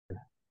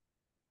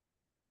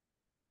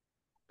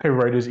Hey,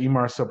 right, is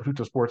Emar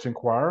Substituto Sports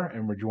Inquirer,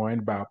 and we're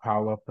joined by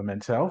Paola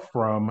Pimentel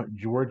from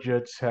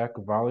Georgia Tech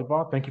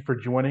Volleyball. Thank you for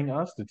joining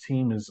us. The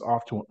team is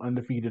off to an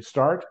undefeated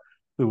start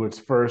through its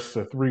first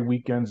three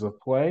weekends of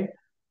play.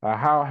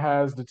 How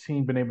has the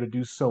team been able to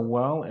do so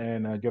well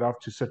and get off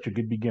to such a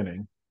good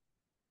beginning?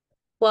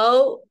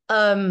 Well,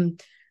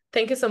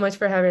 thank you so much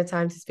for having the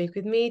time to speak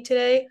with me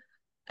today.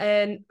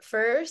 And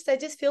first, I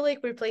just feel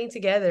like we're playing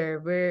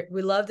together.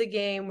 We love the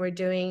game. We're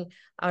doing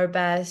our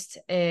best,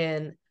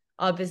 and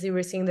obviously,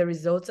 we're seeing the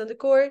results on the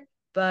court.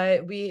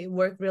 But we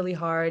work really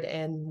hard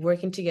and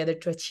working together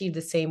to achieve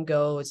the same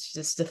goal. It's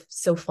just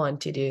so fun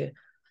to do.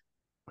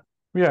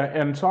 Yeah,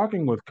 and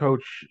talking with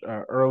Coach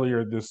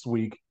earlier this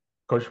week,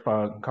 Coach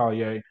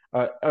Collier,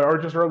 or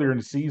just earlier in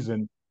the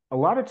season, a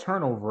lot of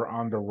turnover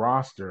on the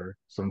roster.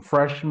 Some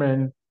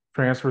freshmen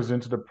transfers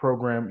into the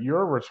program.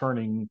 You're a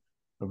returning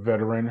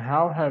veteran.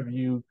 How have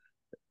you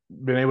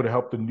been able to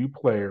help the new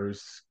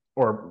players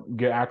or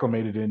get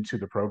acclimated into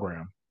the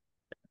program?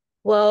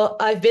 Well,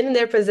 I've been in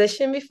their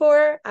position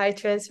before. I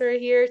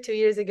transferred here 2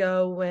 years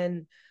ago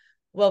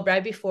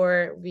right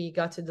before we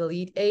got to the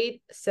Elite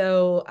Eight.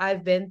 So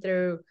I've been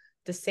through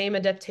the same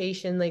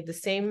adaptation, like the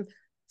same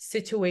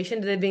situation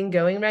that they've been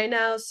going right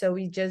now. So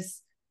we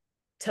just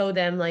told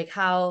them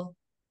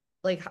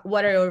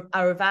what are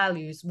our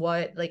values,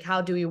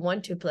 how do we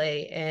want to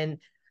play, and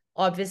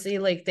obviously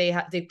like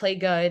they play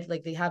good,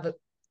 like they have a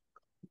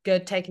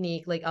good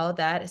technique, like all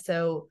that.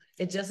 So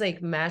it just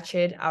like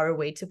matched our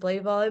way to play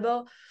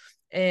volleyball,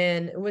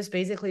 and it was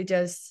basically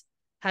just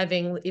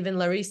having even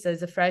Larissa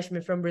as a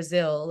freshman from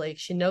Brazil. Like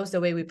she knows the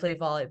way we play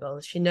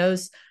volleyball. She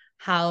knows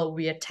how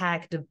we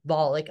attack the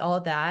ball, like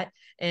all that.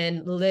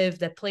 And Liv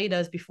that played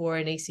us before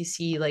in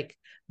ACC, like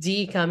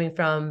D coming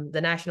from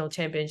the national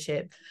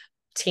championship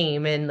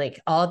team and like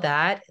all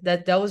that.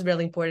 That was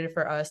really important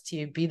for us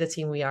to be the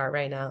team we are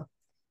right now.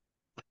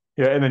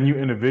 Yeah, and then you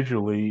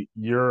individually,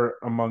 you're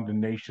among the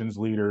nation's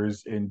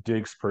leaders in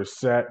digs per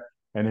set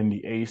and in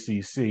the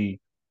ACC.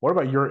 What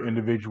about your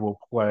individual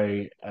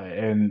play,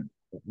 and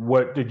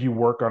what did you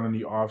work on in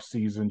the off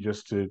season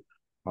just to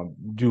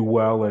do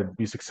well and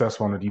be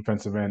successful on the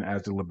defensive end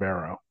as the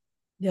libero?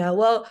 Yeah,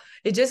 well,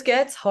 it just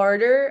gets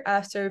harder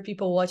after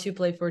people watch you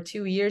play for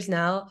 2 years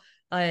now.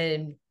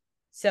 And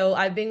so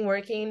I've been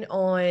working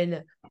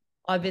on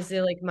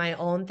obviously like my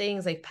own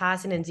things like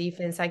passing and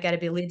defense. I gotta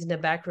be leading the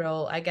back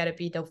row. I gotta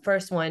be the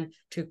first one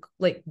to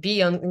like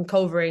be on and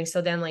covering.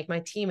 So then like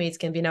my teammates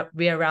can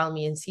be around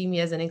me and see me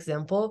as an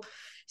example.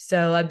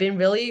 So I've been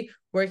really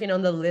working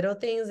on the little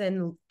things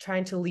and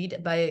trying to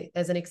lead by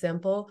as an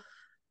example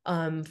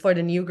for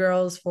the new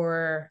girls,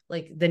 for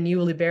like the new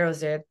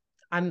liberos there.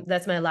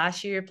 That's my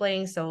last year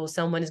playing, so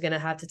someone is gonna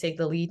have to take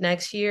the lead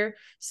next year.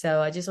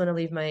 So I just want to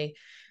leave my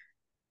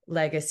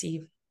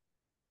legacy.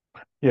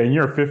 Yeah, and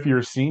you're a fifth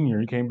year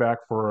senior. You came back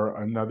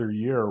for another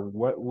year.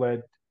 What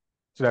led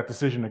to that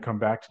decision to come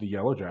back to the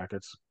Yellow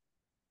Jackets?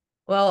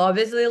 Well,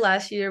 obviously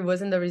last year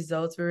wasn't the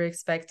results we were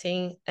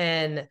expecting,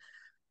 and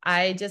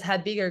I just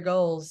had bigger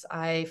goals.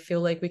 I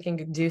feel like we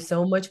can do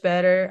so much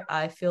better.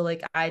 I feel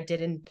like I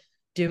didn't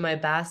do my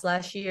best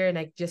last year and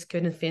I just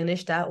couldn't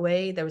finish that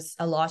way. There was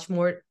a lot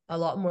more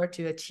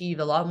to achieve,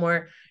 a lot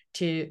more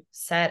to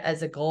set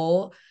as a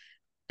goal.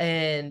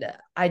 And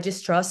I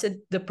just trusted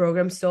the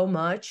program so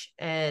much.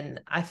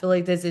 And I feel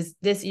like this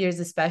year is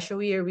a special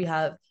year. We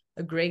have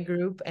a great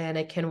group and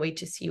I can't wait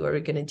to see what we're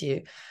gonna do.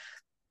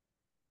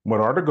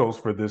 What are the goals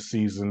for this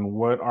season?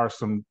 What are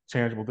some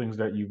tangible things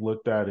that you've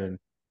looked at and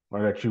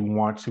or that you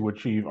want to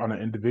achieve on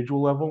an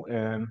individual level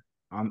and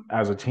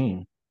as a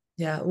team?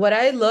 Yeah, what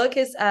I look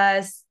is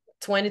as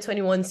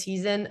 2021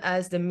 season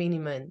as the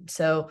minimum.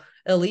 So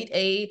Elite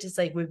Eight is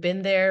like we've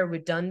been there,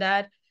 we've done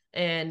that,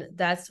 and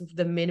that's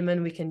the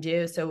minimum we can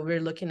do. So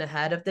we're looking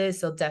ahead of this.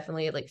 So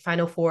definitely like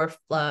Final Four,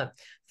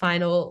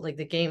 final like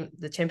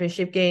the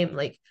championship game,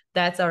 like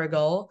that's our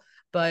goal.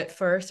 But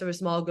first, our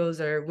small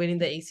goals are winning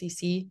the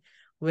ACC.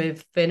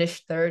 We've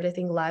finished third, I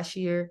think, last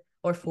year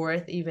or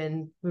fourth.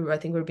 Even I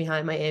think we're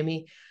behind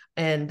Miami,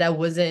 and that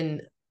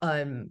wasn't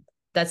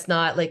that's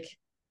not like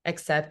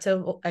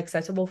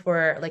acceptable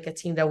for like a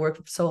team that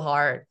worked so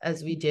hard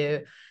as we do.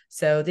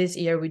 So this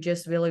year we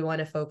just really want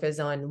to focus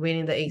on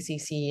winning the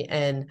ACC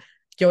and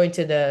going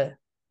to the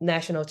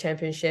national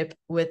championship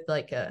with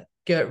like a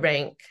good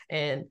rank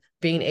and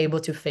being able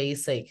to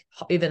face like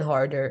even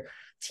harder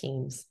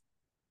teams.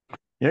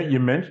 Yeah, you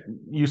mentioned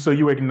you so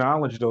you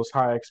acknowledge those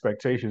high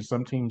expectations.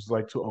 Some teams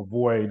like to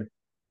avoid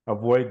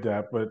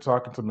that, but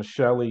talking to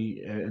Michelle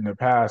in the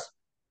past,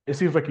 it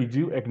seems like you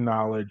do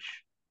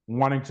acknowledge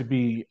wanting to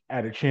be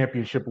at a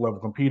championship level,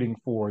 competing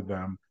for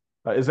them.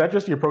 Is that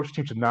just the approach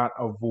team to not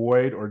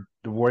avoid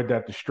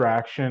that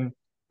distraction,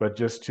 but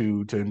just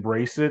to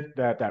embrace it,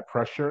 that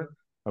pressure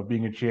of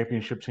being a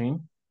championship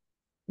team?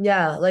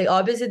 Yeah, like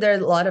obviously there are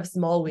a lot of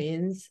small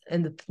wins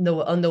and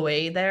on the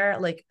way there.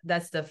 Like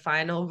that's the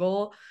final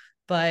goal.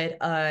 But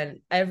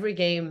every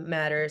game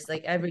matters.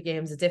 Like every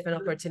game is a different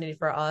opportunity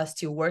for us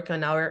to work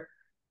on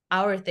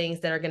our things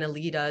that are gonna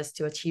lead us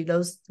to achieve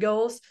those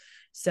goals.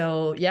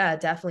 So yeah,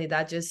 definitely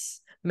that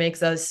just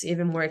makes us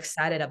even more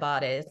excited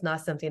about it. It's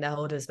not something that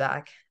holds us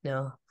back.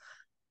 No.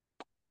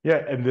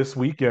 Yeah, and this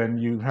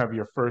weekend you have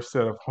your first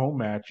set of home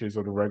matches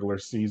of the regular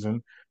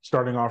season,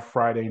 starting off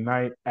Friday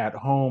night at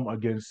home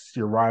against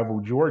your rival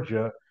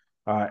Georgia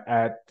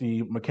at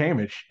the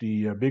McCamish,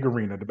 the big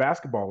arena, the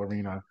basketball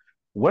arena.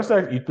 What's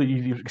that?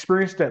 You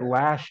experienced that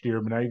last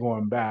year, but now you're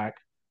going back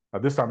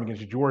this time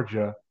against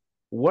Georgia.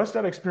 What's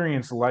that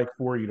experience like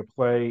for you to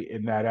play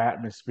in that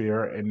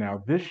atmosphere, and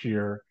now this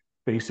year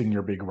facing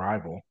your big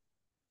rival?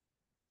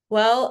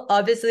 Well,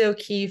 obviously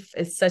O'Keefe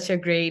is such a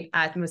great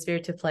atmosphere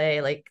to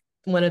play, like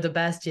one of the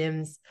best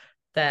gyms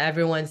that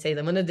everyone says,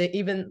 and one of the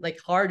even like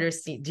harder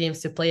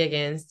gyms to play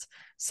against.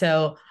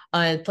 So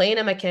playing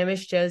at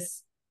McCamish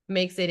just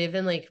makes it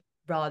even like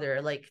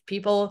broader. Like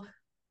people,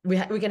 we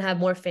can have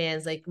more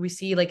fans. Like we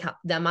see like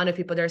the amount of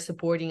people that are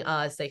supporting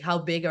us, like how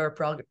big our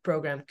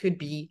program could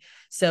be.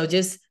 So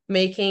just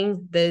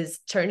making this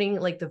turning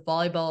like the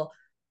volleyball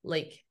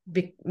like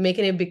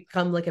making it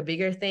become like a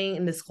bigger thing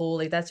in the school,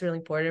 like that's really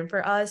important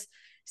for us.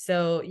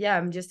 So yeah,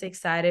 I'm just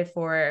excited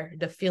for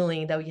the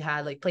feeling that we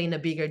had like playing a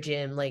bigger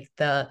gym, like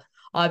the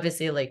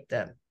obviously like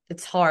the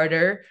it's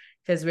harder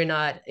because we're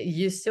not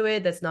used to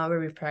it, that's not where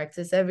we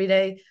practice every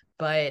day,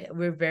 but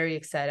we're very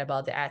excited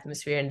about the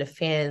atmosphere and the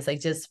fans, like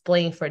just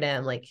playing for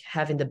them, like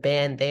having the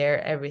band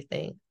there,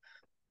 everything.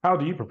 How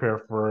do you prepare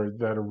for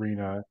that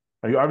arena?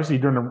 Obviously,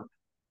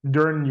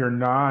 during your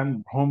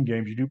non-home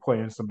games, you do play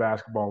in some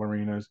basketball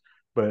arenas,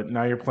 but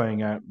now you're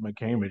playing at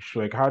McCamish.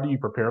 Like, how do you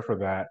prepare for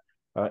that?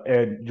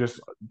 And just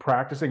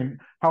practicing.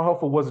 How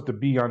helpful was it to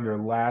be under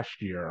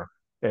last year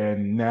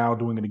and now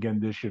doing it again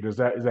this year? Is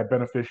that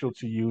beneficial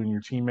to you and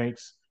your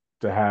teammates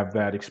to have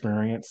that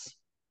experience?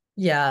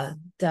 Yeah,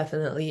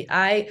 definitely.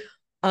 I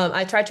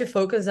try to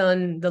focus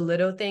on the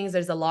little things.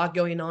 There's a lot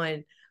going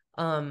on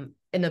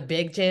in a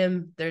big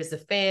gym. There's the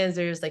fans,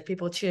 there's like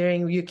people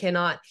cheering. You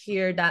cannot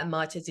hear that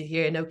much as you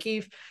hear in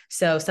O'Keefe.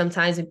 So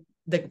sometimes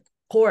the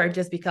court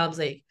just becomes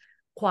like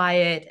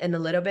quiet and a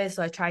little bit.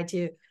 So I try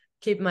to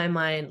keep my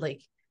mind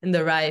like in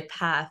the right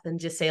path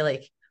and just say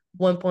like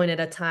one point at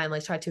a time,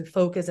 like try to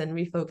focus and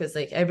refocus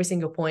like every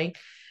single point.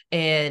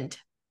 And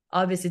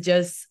obviously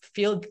just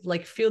feel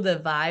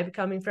the vibe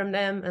coming from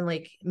them and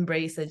like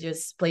embrace it,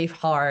 just play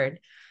hard.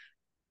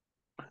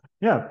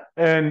 Yeah,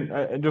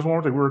 and just one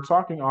more thing, we were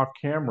talking off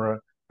camera.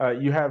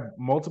 You have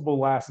multiple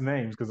last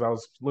names because I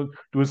was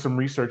doing some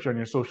research on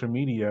your social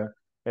media,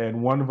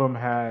 and one of them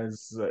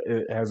has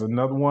it has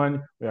another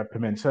one. We have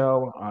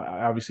Pimentel.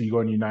 Obviously, you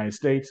go in the United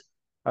States.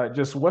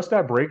 Just what's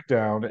that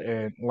breakdown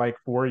and like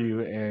for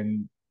you,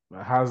 and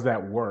how does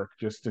that work,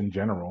 just in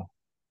general?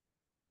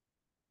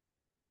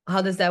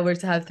 How does that work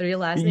to have three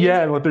last names?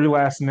 Yeah, with three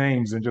last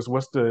names, and just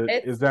what's the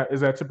It's is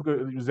that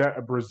typical? Is that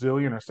a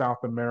Brazilian or South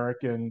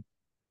American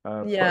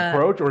yeah.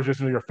 approach, or is just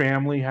your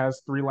family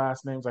has three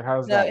last names? Like, how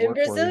does No, that in work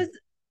for you? Brazil,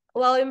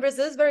 well, in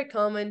Brazil it's very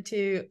common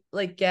to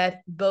like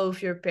get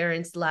both your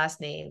parents'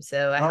 last names.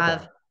 So I Okay.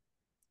 have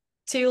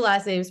two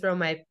last names from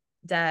my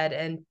dad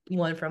and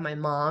one from my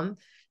mom.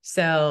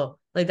 So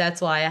like that's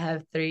why I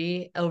have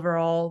three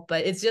overall.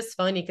 But it's just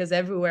funny because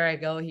everywhere I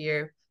go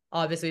here,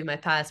 obviously with my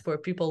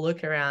passport, people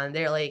look around,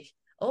 they're like,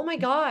 "Oh my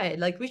God,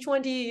 like which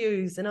one do you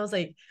use?" And I was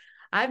like,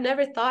 I've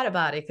never thought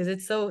about it because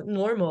it's so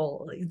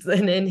normal.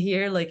 And in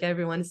here, like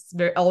everyone's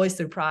very always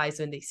surprised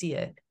when they see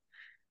it.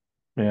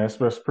 Yeah,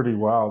 that's pretty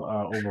wild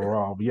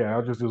overall. But yeah,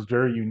 it was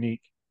very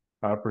unique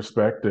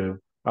perspective.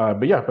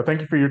 But thank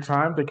you for your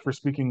time. Thank you for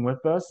speaking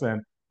with us,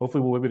 and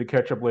hopefully we'll be able to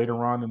catch up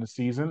later on in the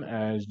season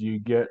as you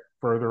get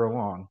further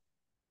along.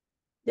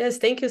 Yes,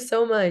 thank you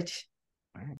so much.